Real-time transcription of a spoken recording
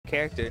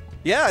character.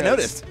 Yeah, I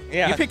noticed.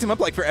 Yeah. You picked him up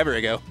like forever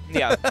ago.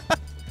 Yeah.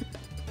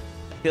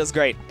 Feels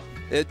great.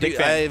 Big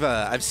fan.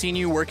 I've seen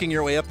you working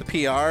your way up the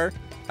PR.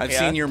 I've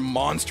seen your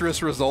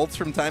monstrous results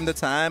from time to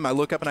time. I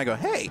look up and I go,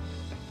 hey,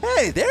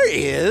 there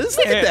he is.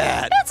 Look at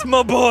that. That's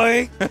my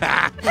boy.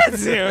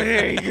 That's him.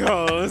 There he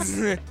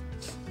goes.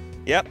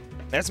 Yep,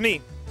 that's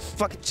me.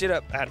 Fucking shit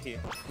up out of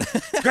here.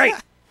 Great.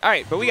 All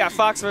right, but we got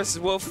Fox versus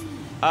Wolf.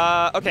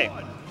 Okay.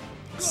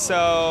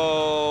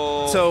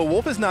 So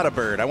Wolf is not a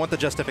bird. I want the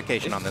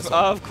justification on this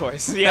one. Of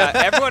course. Yeah,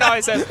 everyone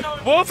always says,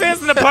 Wolf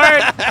isn't a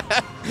bird.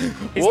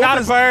 He's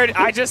not a bird.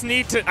 I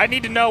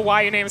need to know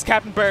why your name is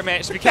Captain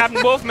Birdman. It should be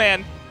Captain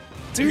Wolfman.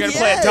 So you're going to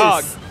play a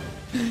dog.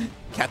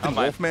 Captain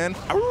Wolfman.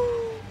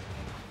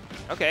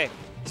 Okay.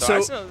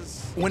 So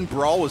when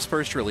Brawl was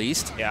first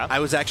released, Yeah. I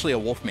was actually a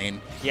Wolf main.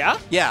 Yeah?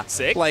 Yeah.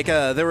 Sick. Like,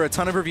 there were a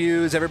ton of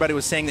reviews. Everybody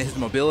was saying that his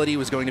mobility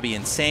was going to be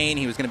insane.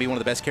 He was going to be one of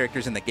the best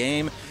characters in the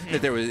game.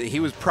 That he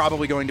was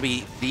probably going to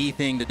be the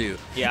thing to do.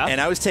 Yeah. And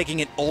I was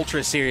taking it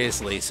ultra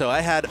seriously. So I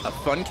had a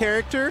fun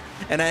character,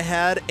 and I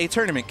had a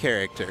tournament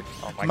character.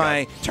 Oh my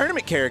My God.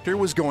 tournament character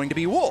was going to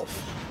be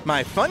Wolf.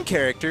 My fun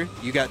character,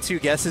 you got 2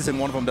 guesses, and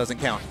one of them doesn't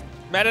count.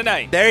 Meta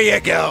Knight. There you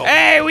go.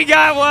 Hey, we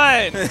got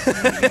one.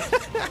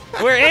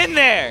 We're in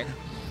there.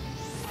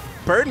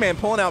 Birdman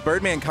pulling out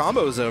Birdman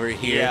combos over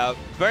here. Yeah,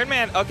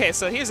 Birdman. Okay,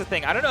 so here's the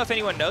thing. I don't know if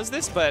anyone knows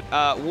this, but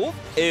Wolf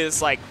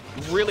is like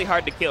really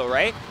hard to kill,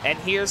 right? And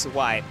here's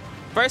why.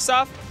 First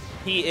off,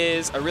 he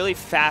is a really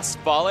fast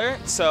faller,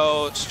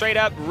 so straight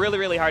up, really,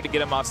 really hard to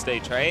get him off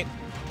stage, right?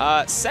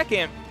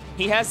 Second,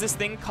 he has this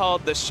thing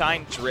called the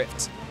Shine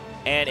Drift.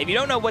 And if you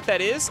don't know what that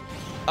is,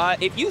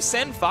 if you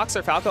send Fox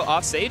or Falco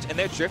off stage and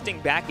they're drifting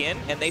back in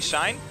and they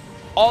shine,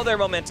 all their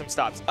momentum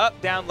stops. Up,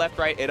 down, left,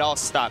 right, it all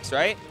stops,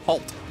 right?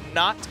 Halt.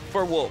 Not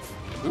for Wolf.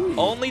 Ooh.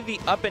 Only the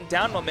up and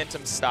down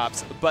momentum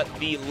stops, but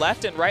the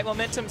left and right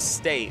momentum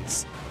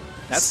stays.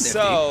 That's nifty.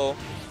 So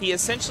he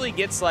essentially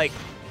gets like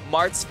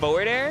Marth's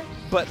forward air,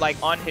 but like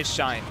on his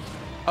shine.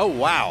 Oh,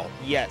 wow.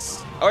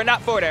 Yes. Or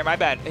not forward air, my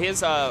bad. His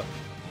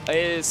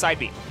side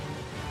B.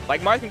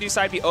 Like Marth can do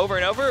side B over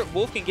and over,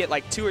 Wolf can get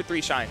like 2 or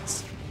 3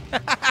 shines.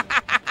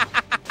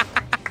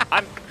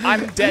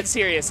 I'm dead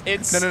serious.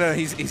 It's No.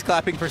 He's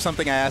clapping for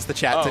something I asked the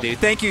chat to do.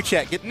 Thank you,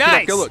 chat. Get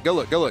Nice. up. Go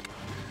look.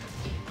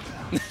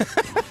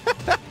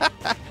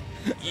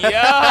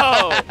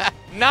 Yo!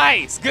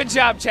 Nice. Good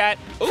job, chat.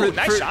 Ooh,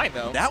 nice shine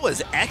though. That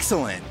was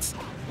excellent.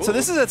 So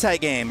this is a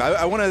tight game.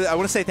 I want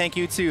to say thank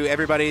you to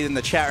everybody in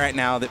the chat right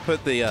now that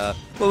put the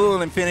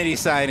little infinity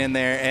sign in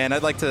there, and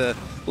I'd like to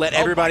let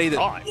everybody that.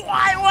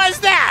 Why was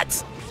that?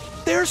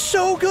 They're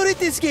so good at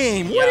this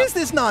game. Yeah. What is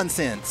this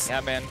nonsense? Yeah,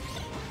 man.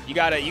 You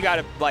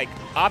gotta like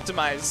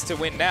optimize to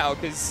win now,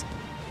 because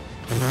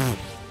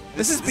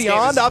this is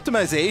beyond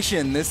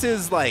optimization. This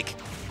is like.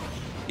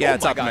 Yeah,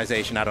 it's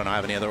optimization. God. I don't know. I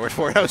have any other word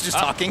for it. I was just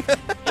talking.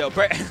 Yo,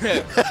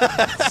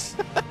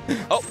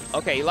 oh,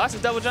 okay. He lost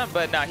his double jump,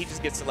 but nah, he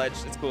just gets the ledge.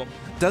 It's cool.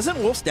 Doesn't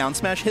Wolf's down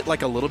smash hit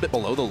like a little bit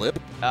below the lip?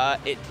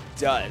 It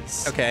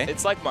does. Okay.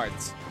 It's like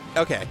Marth's.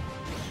 Okay.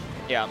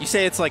 Yeah. You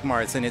say it's like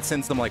Marth's, and it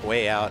sends them like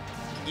way out.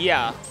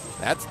 Yeah.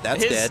 That's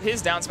dead.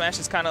 His down smash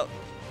is kind of,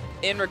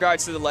 in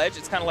regards to the ledge,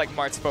 it's kind of like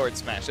Marth's forward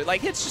smash. It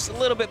like hits just a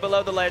little bit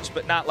below the ledge,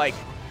 but not like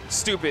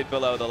stupid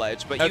below the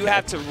ledge. But you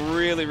have to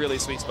really, really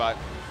sweet spot.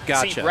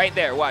 Gotcha. See, right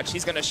there, watch.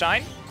 He's going to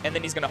shine, and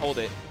then he's going to hold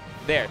it.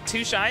 There,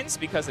 2 shines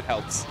because it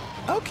helps.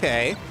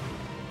 Okay.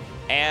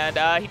 And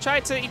he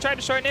tried to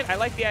shorten it. I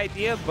like the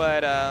idea,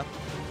 but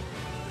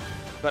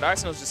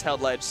Arsenal's just held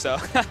ledge, so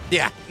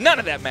yeah, none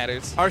of that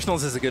matters.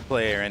 Arsenal's is a good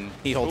player, and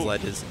he holds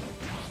ledges.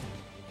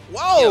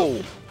 Whoa!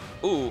 Yo.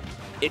 Ooh,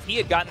 if he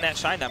had gotten that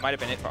shine, that might have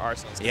been it for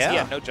Arsenal's. Yeah. He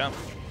had no jump.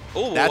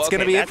 Ooh, that's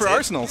going to be it for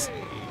Arsenal's.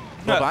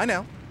 Well, No. bye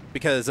now.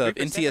 Because of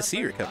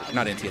NTSC recovery.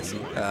 Not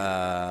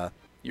NTSC.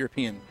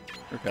 European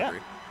recovery.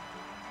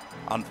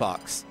 On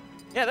Fox.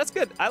 Yeah, that's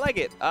good. I like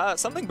it.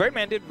 Something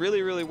Birdman did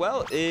really, really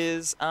well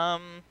is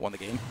won the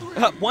game.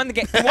 Won the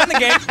game. He won the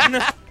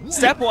game.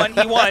 Step 1,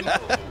 he won,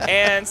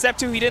 and step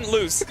 2, he didn't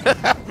lose.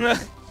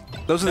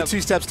 Those are the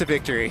 2 steps to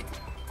victory.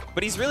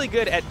 But he's really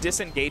good at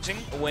disengaging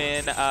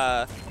when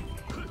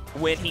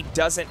he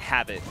doesn't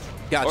have it.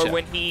 Gotcha. Or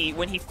when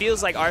he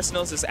feels like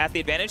Arsenal's is at the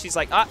advantage, he's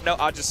like, no,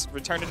 I'll just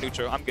return to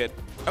neutral. I'm good.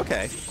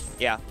 Okay.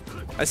 Yeah.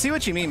 I see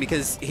what you mean,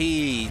 because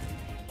he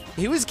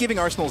was giving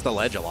Arsenal's the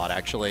ledge a lot,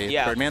 actually,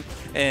 yeah. Birdman.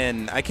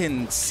 And I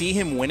can see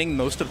him winning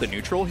most of the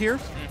neutral here.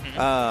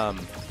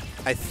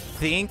 I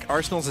think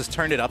Arsenal's has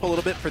turned it up a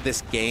little bit for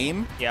this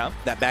game. Yeah.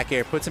 That back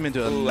air puts him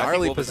into a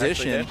gnarly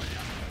position.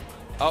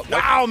 Oh,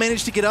 wow,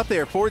 managed to get up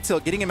there. Forward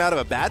tilt, getting him out of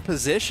a bad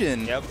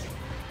position. Yep.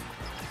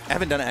 I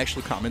haven't done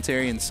actual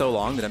commentary in so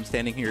long that I'm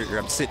standing here,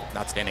 or not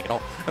standing at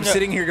all. I'm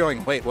sitting here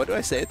going, wait, what do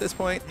I say at this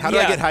point? How do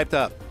I get hyped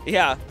up?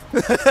 Yeah.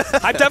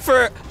 Hyped up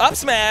for up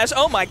smash.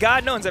 Oh my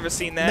God, no one's ever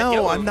seen that.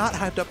 No, I'm not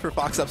hyped up for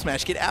Fox up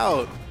smash. Get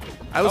out.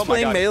 I was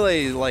playing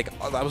Melee, like,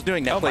 I was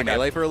doing net play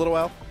Melee for a little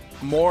while.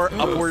 More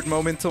upward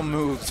momentum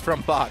moves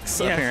from Fox,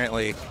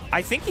 apparently.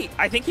 I think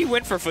he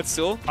went for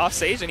footstool off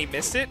stage and he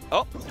missed it.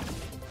 Oh.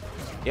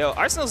 Yo,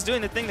 Arsenal's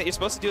doing the thing that you're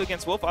supposed to do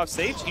against Wolf off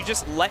stage. You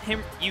just let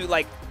him, you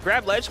like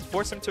grab ledge,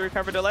 force him to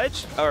recover to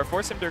ledge, or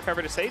force him to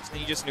recover to stage, and then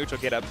you just neutral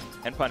get up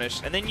and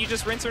punish. And then you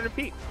just rinse and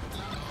repeat.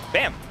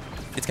 Bam.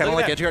 It's kind of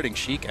like edge guarding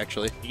Sheik,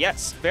 actually.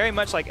 Yes, very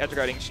much like edge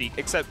guarding Sheik,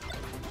 except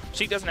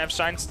Sheik doesn't have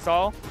shine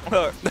stall.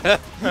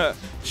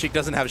 Sheik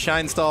doesn't have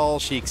shine stall.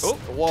 Sheik's. Oh.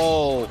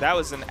 Whoa. That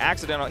was an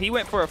accidental. He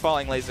went for a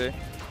falling laser.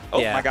 Oh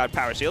yeah. My god,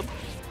 power shield.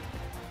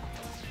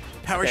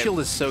 Power shield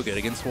is so good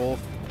against Wolf.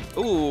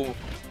 Ooh.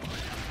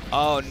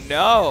 Oh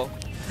no.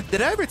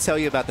 Did I ever tell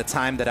you about the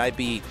time that I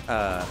beat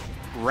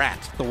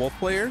Rat, the Wolf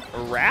player?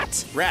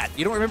 Rat? Rat.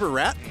 You don't remember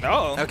Rat?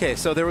 No. Okay,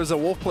 so there was a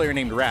Wolf player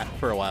named Rat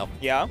for a while.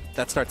 Yeah.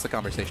 That starts the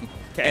conversation.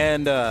 Okay.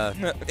 And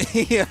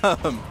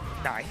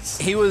nice.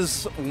 He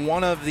was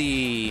one of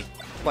the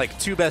like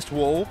 2 best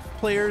Wolf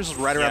players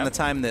right around the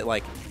time that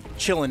like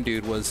Chillin'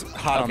 Dude was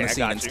hot on the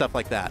scene and stuff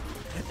like that.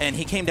 And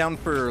he came down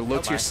for Low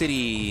Tier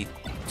City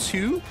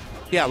 2?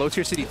 Yeah, Low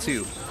Tier City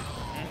 2.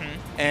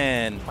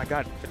 And oh my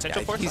god,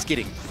 potential force. He's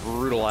getting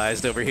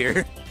brutalized over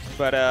here.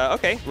 But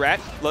okay, Rat,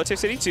 Low Tier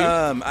City 2.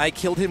 I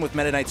killed him with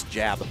Meta Knight's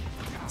jab.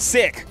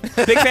 Sick.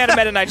 Big fan of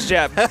Meta Knight's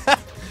jab.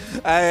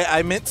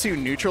 I meant to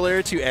neutral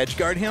air to edge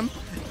guard him,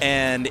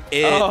 and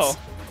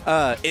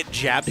it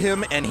jabbed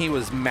him, and he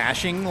was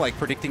mashing, like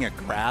predicting a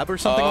grab or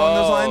something along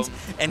those lines,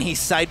 and he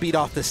side beat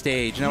off the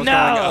stage, and I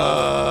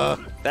was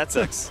going, that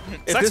sucks.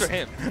 Sucks for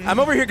him. I'm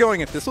over here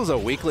going, if this was a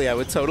weekly, I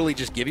would totally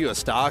just give you a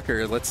stock,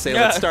 or let's say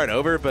let's start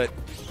over, but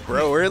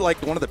bro, we're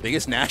like one of the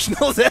biggest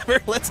nationals ever.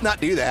 Let's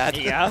not do that.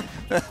 Yeah.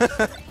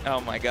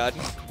 Oh my god.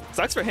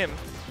 Sucks for him.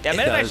 Yeah,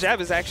 Meta Knight's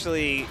jab is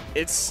actually,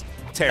 it's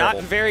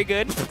terrible. Not very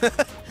good.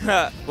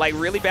 Like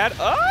really bad.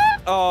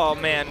 Oh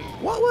man.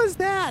 What was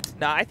that?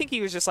 Nah, I think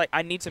he was just like,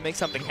 I need to make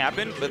something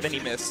happen, but then he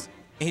missed.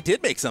 He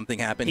did make something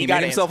happen. He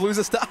made himself lose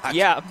a stock.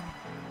 Yeah.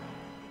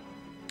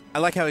 I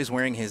like how he's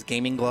wearing his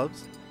gaming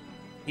gloves.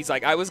 He's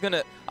like, I'm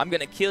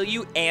gonna kill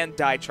you and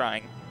die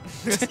trying.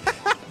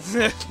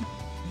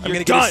 I'm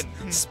going to get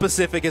as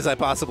specific as I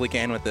possibly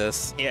can with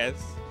this. Yes.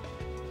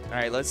 All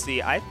right, let's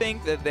see. I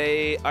think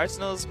that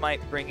Arsenals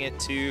might bring it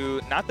to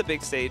not the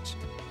big stage,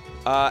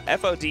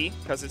 FOD,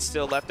 because it's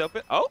still left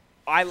open. Oh,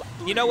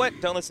 you know what?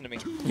 Don't listen to me.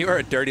 You are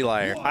a dirty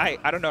liar.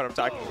 I don't know what I'm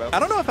talking about. I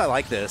don't know if I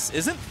like this.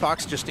 Isn't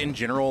Fox just in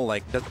general,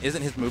 like,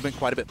 isn't his movement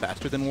quite a bit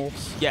faster than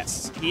Wolf's?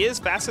 Yes, he is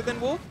faster than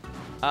Wolf,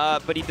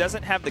 but he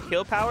doesn't have the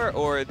kill power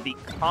or the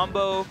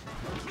combo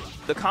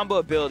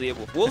ability of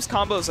Wolf. Wolf's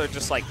combos are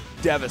just like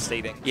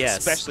devastating,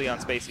 especially on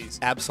Spaceys.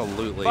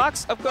 Absolutely.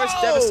 Fox, of course,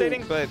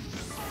 devastating, but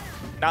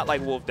not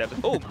like Wolf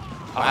devastating.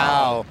 Oh,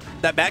 wow.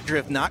 That back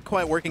drift not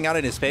quite working out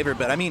in his favor,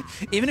 but I mean,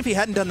 even if he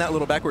hadn't done that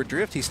little backward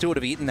drift, he still would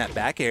have eaten that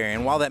back air,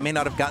 and while that may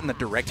not have gotten a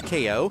direct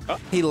KO,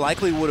 he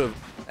likely would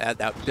have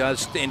that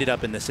just ended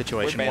up in this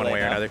situation one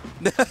way or another.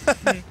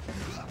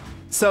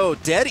 So,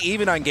 dead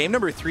even on game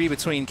number 3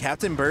 between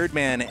Captain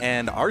Birdman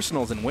and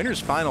Arsenals in winners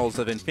finals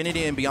of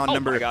Infinity and Beyond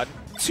number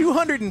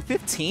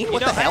 215?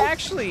 What the hell? I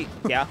actually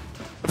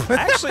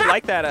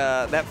like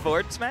that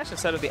forward smash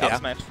instead of the up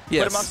smash.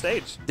 Yes. Put him on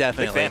stage.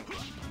 Definitely. Big fan.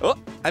 Oh.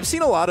 I've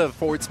seen a lot of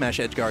forward smash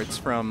edge guards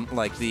from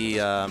like the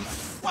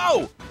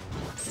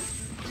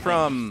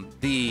from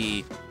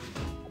the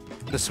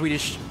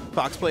Swedish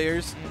Fox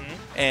players,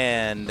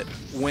 and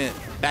went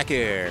back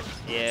air.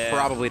 Yeah.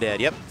 Probably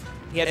dead. Yep.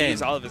 He had to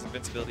use all of his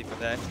invincibility for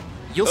that.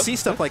 You'll see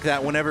stuff like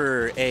that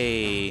whenever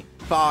a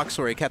Fox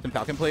or a Captain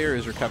Falcon player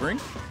is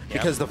recovering,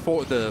 because the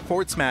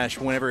forward smash,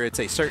 whenever it's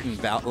a certain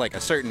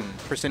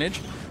percentage,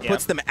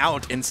 puts them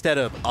out instead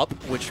of up,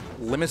 which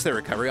limits their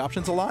recovery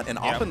options a lot, and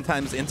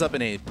oftentimes ends up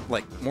in a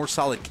more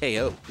solid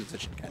KO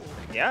position kind of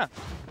thing. Yeah.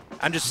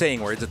 I'm just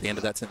saying words at the end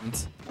of that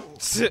sentence.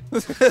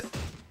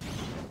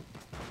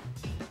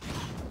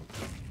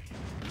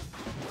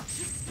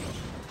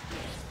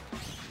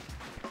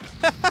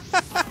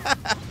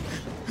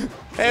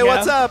 Hey,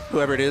 what's up?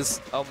 Whoever it is.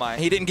 Oh my.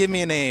 He didn't give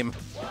me a name.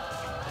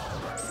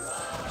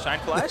 Shine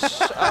Flash,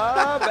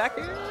 back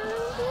here.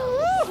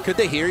 Could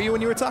they hear you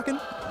when you were talking?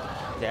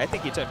 Yeah, I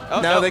think you took.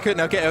 Oh, no, they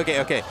couldn't.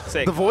 Okay.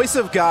 Sick. The voice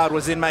of God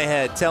was in my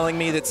head telling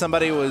me that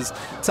somebody was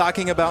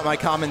talking about my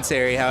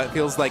commentary, how it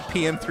feels like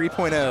PM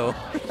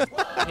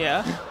 3.0.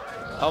 Yeah.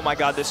 Oh my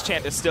God, this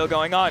chant is still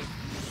going on.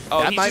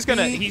 Oh, he's just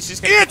gonna.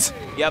 It!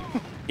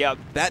 Yep.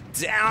 That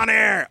down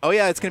air. Oh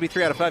yeah, it's gonna be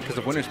 3 out of 5 because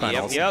of winners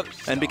finals. Yep.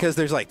 And because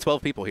there's like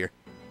 12 people here.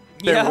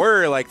 There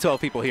were like 12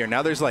 people here.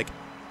 Now there's like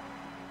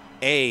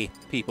a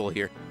people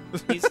here.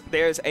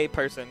 There's a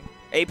person.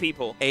 A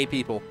people. A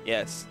people.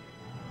 Yes.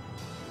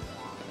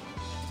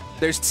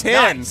 There's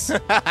 10. Nice.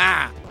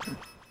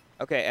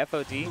 Okay,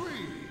 FOD.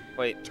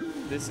 Wait,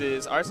 this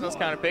is Arsenal's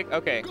counter pick.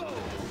 Okay.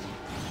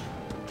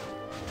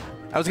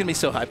 I was gonna be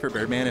so hyped for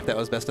Birdman if that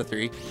was best of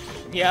 3.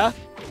 Yeah.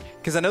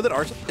 Because I know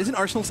that isn't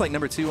Arsenal's like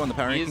number 2 on the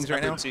power rankings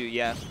right now? Number 2,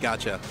 yeah.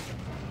 Gotcha.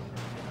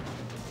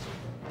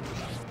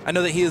 I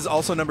know that he is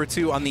also number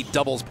 2 on the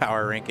doubles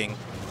power ranking.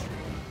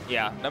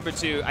 Yeah, number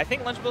 2. I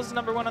think Lunchables is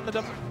number 1 on the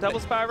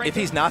doubles power ranking. If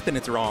he's not, then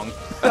it's wrong.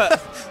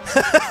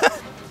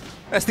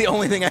 That's the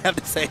only thing I have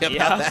to say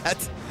about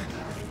that.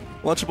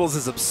 Lunchables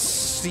is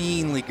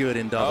obscenely good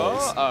in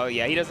doubles. Oh,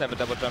 yeah, he doesn't have a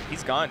double jump.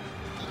 He's gone.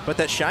 But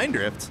that Shine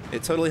Drift,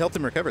 it totally helped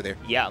him recover there.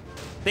 Yeah.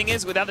 Thing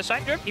is, without the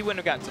Shine Drift, he wouldn't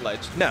have gotten to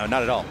ledge. No,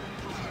 not at all.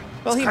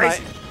 Well,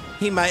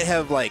 he might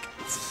have, like,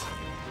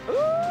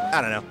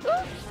 I don't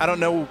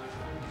know.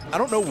 I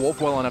don't know Wolf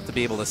well enough to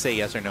be able to say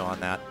yes or no on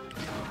that.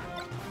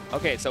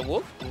 Okay, so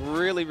Wolf,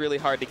 really, really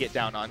hard to get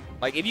down on.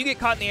 Like, if you get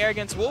caught in the air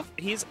against Wolf,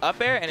 his up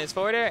air and his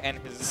forward air and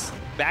his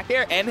back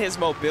air and his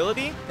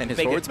mobility and his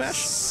make forward it smash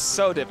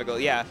so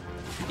difficult. Yeah.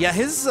 Yeah,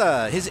 his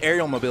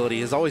aerial mobility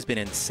has always been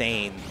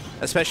insane.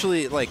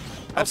 Especially, like,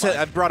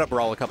 I've brought up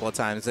Brawl a couple of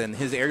times, and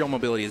his aerial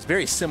mobility is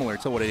very similar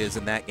to what it is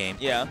in that game.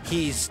 Yeah.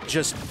 He's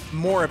just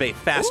more of a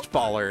fast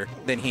faller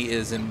than he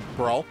is in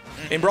Brawl.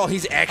 In Brawl,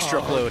 he's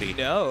extra floaty.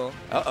 No.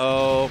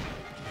 Uh-oh.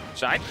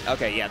 Shine?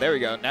 Okay, yeah, there we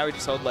go. Now we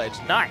just hold ledge.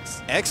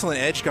 Nice. Excellent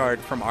edge guard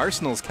from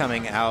Arsenal's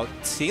coming out,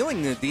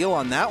 sealing the deal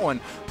on that one,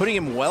 putting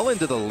him well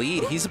into the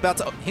lead. He's about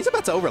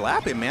to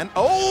overlap him, man.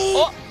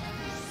 Oh!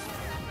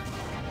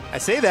 I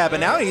say that, but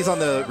now he's on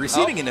the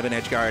receiving end of an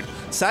edge guard.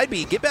 Side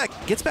B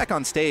gets back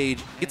on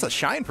stage, gets a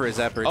shine for his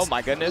efforts. Oh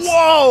my goodness.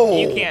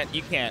 Whoa! You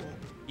can't.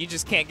 You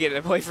just can't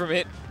get away from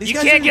it. You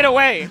can't get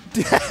away.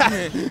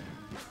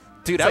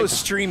 Dude, I was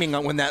streaming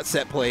when that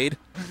set played.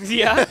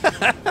 Yeah.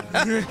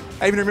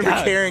 I even remember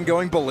Karen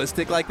going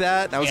ballistic like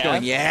that, and I was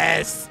going,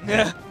 yes!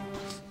 Yeah.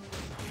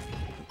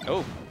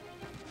 Oh.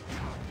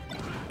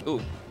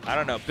 Ooh, I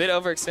don't know. Bit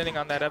overextending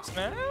on that up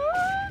smash.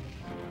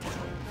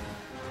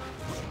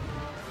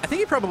 I think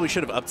he probably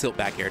should have up tilt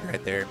back aired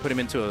right there, put him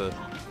into a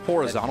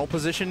horizontal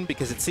position,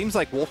 because it seems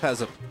like Wolf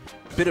has a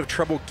bit of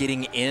trouble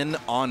getting in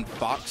on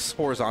Fox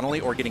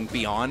horizontally or getting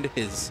beyond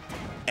his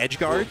edge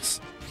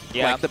guards.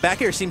 Yeah. Like, the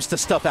back air seems to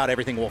stuff out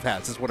everything Wolf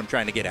has, is what I'm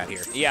trying to get at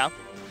here. Yeah.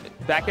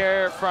 Back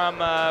air from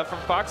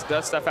Fox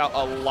does stuff out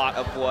a lot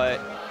of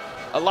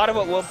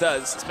what Wolf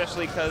does,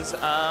 especially because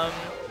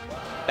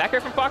back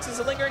air from Fox is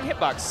a lingering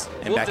hitbox.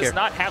 And Wolf does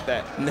not have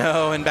that.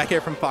 No, and back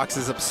air from Fox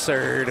is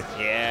absurd.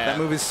 Yeah. That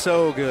move is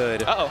so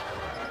good. Uh-oh.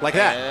 Like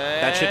that.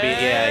 That should be,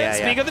 yeah.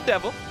 Speak of the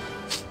devil.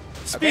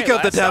 Speak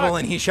of the devil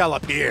and he shall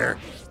appear.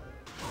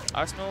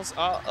 Arsenal's,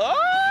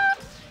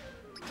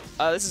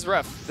 this is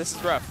rough. This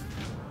is rough.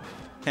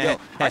 Yo,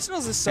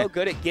 Arsenal's is so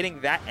good at getting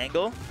that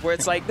angle where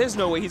it's like, there's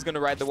no way he's going to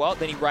ride the wall.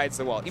 Then he rides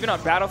the wall. Even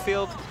on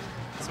Battlefield,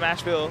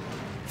 Smashville,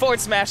 forward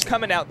smash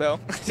coming out, though.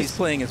 He's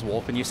playing as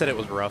Wolf, and you said it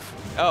was rough.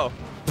 Oh.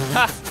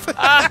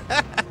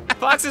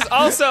 Fox is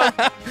also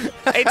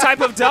a type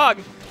of dog.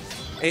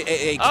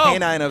 A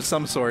canine of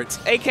some sort.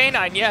 A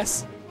canine,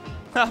 yes.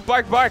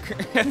 Bark, bark.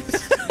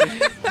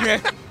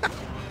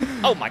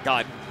 Oh, my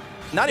God.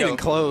 Not even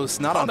close.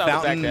 Not on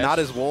Fountain, not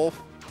as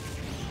Wolf.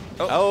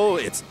 Oh,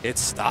 it's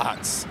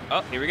stocks.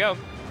 Oh, here we go.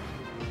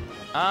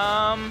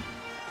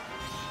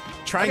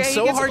 Trying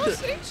so hard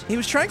to. He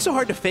was trying so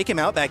hard to fake him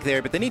out back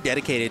there, but then he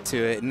dedicated to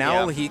it.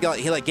 Now he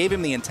gave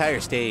him the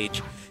entire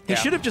stage. He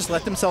should have just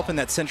left himself in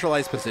that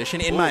centralized position,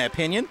 in my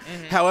opinion.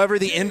 However,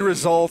 the end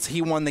result,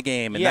 he won the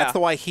game, and that's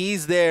why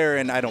he's there,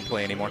 and I don't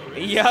play anymore.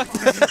 Yeah.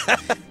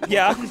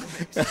 Yeah.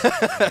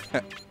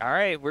 All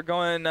right, we're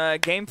going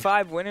Game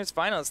 5 winners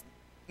finals.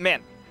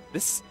 Man,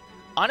 this.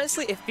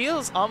 Honestly, it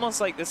feels almost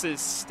like this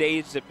is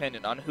stage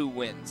dependent on who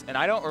wins, and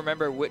I don't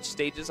remember which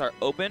stages are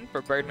open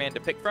for Birdman to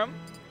pick from.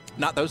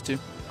 Not those two.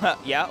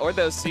 Yeah, or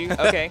those two.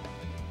 Okay.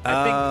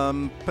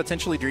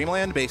 Potentially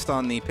Dreamland, based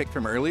on the pick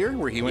from earlier,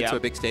 where he went to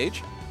a big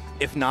stage.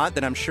 If not,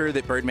 then I'm sure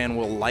that Birdman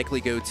will likely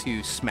go to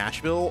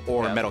Smashville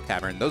or Metal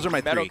Cavern. Those are my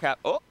three.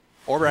 Oh.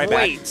 Or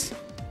Ryback.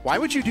 Why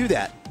would you do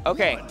that?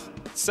 Okay.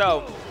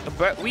 So,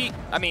 but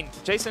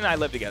Jason and I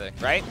live together,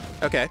 right?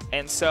 Okay.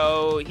 And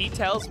so he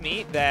tells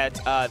me that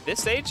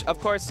this stage, of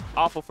course,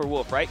 awful for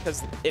Wolf, right?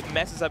 Because it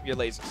messes up your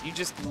lasers. You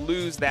just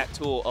lose that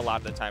tool a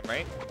lot of the time,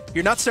 right?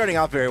 You're not starting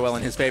off very well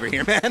in his favor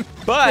here, man.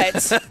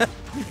 But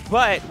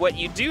what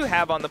you do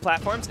have on the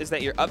platforms is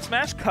that your up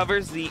smash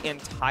covers the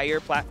entire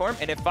platform.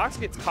 And if Fox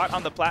gets caught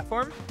on the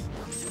platform,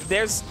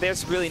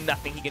 there's really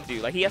nothing he can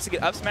do. Like, he has to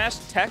get up smash,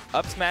 tech,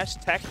 up smash,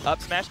 tech,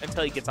 up smash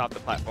until he gets off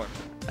the platform.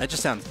 That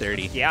just sounds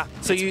dirty. Yeah.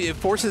 So it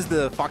forces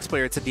the Fox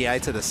player to DI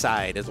to the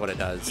side is what it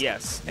does.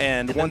 Yes.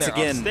 And once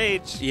again, on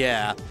stage,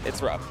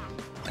 it's rough.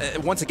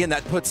 Once again,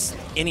 that puts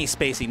any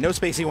spacey. No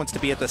spacey wants to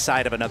be at the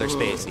side of another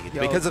spacey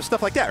because of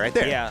stuff like that right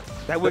there. Yeah.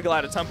 That wiggle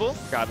out of tumble,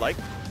 godlike.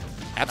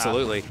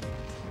 Absolutely.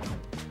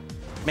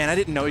 Man, I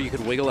didn't know you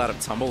could wiggle out of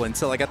tumble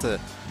until I got to,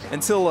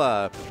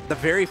 the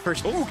very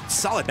first,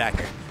 solid back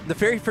there. The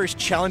very first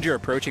challenger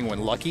approaching when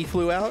Lucky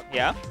flew out.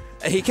 Yeah.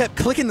 He kept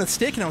clicking the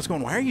stick, and I was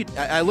going, why are you,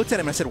 I looked at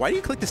him and I said, why do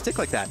you click the stick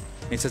like that?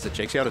 And he says, it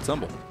shakes you out of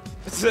tumble.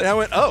 And I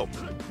went, oh,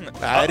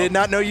 I did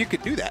not know you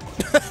could do that.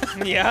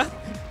 Yeah.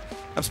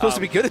 I'm supposed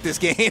to be good at this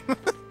game.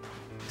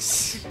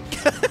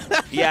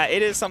 Yeah,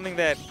 it is something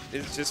that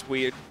is just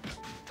weird.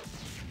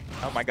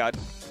 Oh my God.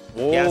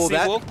 Whoa, yeah,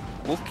 see,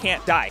 Wolf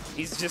can't die.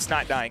 He's just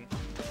not dying.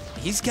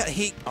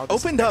 He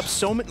opened up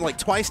so many, like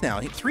twice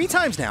now, 3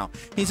 times now.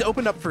 He's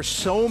opened up for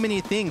so many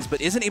things,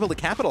 but isn't able to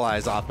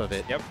capitalize off of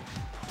it. Yep.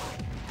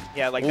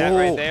 Yeah, like that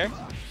right there.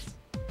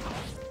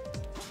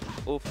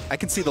 oof. I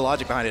can see the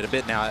logic behind it a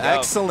bit now. Yo.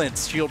 Excellent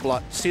shield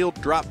block, shield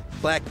drop,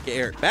 back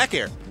air.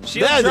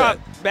 Shield drop,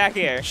 back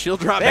air. Shield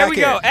drop, there back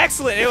we air. go.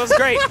 Excellent. It was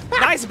great.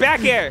 Nice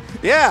back air.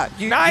 Yeah.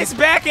 Nice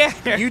back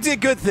air. You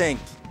did good thing.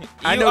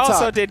 I You know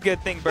also talk. did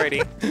good thing,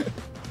 Birdie.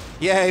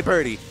 Yay,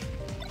 Birdie.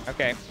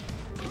 Okay.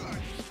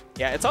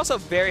 Yeah, it's also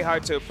very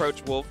hard to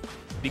approach Wolf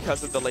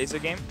because of the laser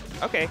game.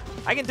 Okay,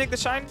 I can dig the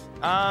shine.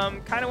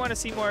 Kind of want to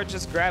see more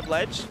just grab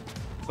ledge,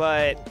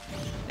 but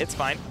it's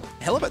fine.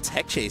 Hell of a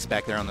tech chase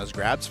back there on those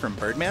grabs from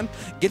Birdman.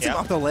 Gets him Yeah.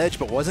 off the ledge,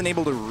 but wasn't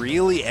able to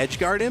really edge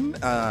guard him.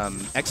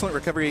 Excellent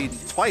recovery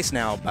twice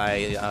now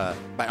by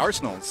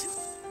Arsenals.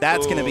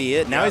 That's going to be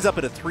it. Now yeah. he's up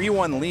at a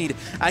 3-1 lead.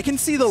 I can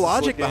see the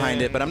logic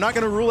behind it, but I'm not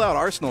going to rule out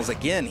Arsenals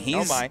again.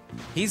 He's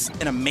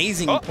an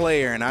amazing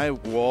player, and I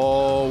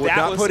would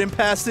not put him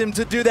past him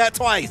to do that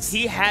twice.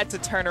 He had to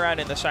turn around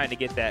in the shine to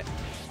get that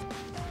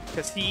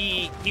because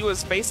he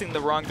was facing the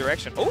wrong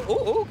direction.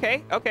 Oh,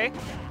 okay.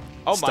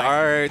 Oh my!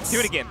 Starts. Do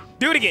it again.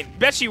 Do it again.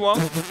 Bet you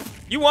won't.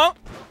 You won't.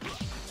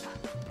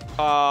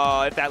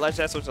 If that ledge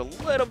dash was a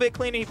little bit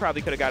cleaner, he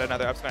probably could have got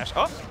another up smash.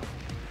 Oh,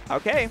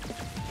 okay.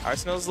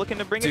 Arsenal's looking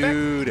to bring it back.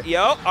 Dude.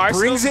 Yo,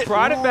 Arsenal's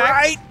brought it back.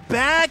 Right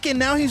back, and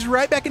now he's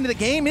right back into the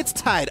game. It's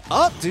tied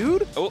up,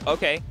 dude. Oh,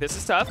 okay. This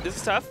is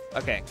tough.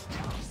 Okay.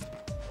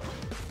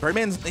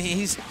 Birdman's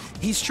he's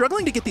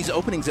struggling to get these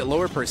openings at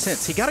lower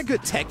percents. He got a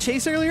good tech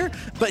chase earlier,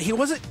 but he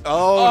wasn't.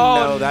 Oh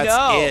no,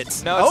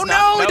 that's it. No,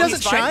 it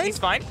doesn't shine. He's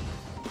fine.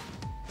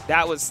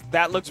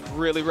 That looked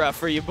really rough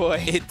for you,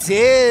 boy. It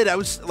did. I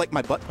was like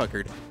my butt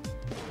puckered.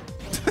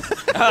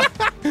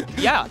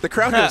 Yeah. The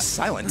crowd goes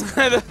silent.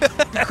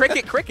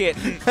 Cricket.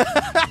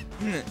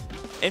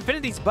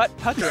 Infinity's butt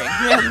puckering.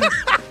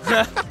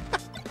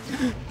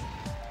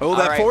 Oh,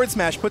 that forward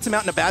smash puts him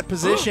out in a bad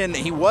position.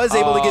 He was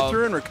able to get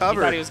through and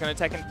recover. He thought he was going to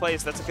tech in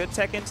place. That's a good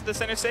tech into the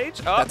center stage.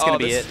 That's going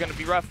to be it. This is going to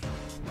be rough.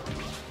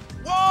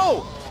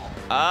 Whoa!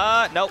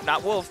 Nope,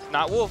 not Wolf.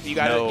 Not Wolf. You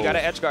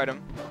gotta edge guard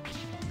him.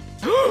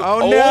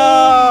 Oh no!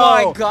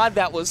 Oh my God,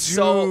 that was Dude,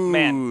 so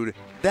man.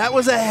 That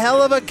was a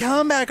hell of a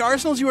comeback.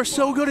 Arsenals, you are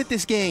so good at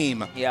this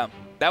game. Yeah,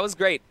 that was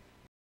great.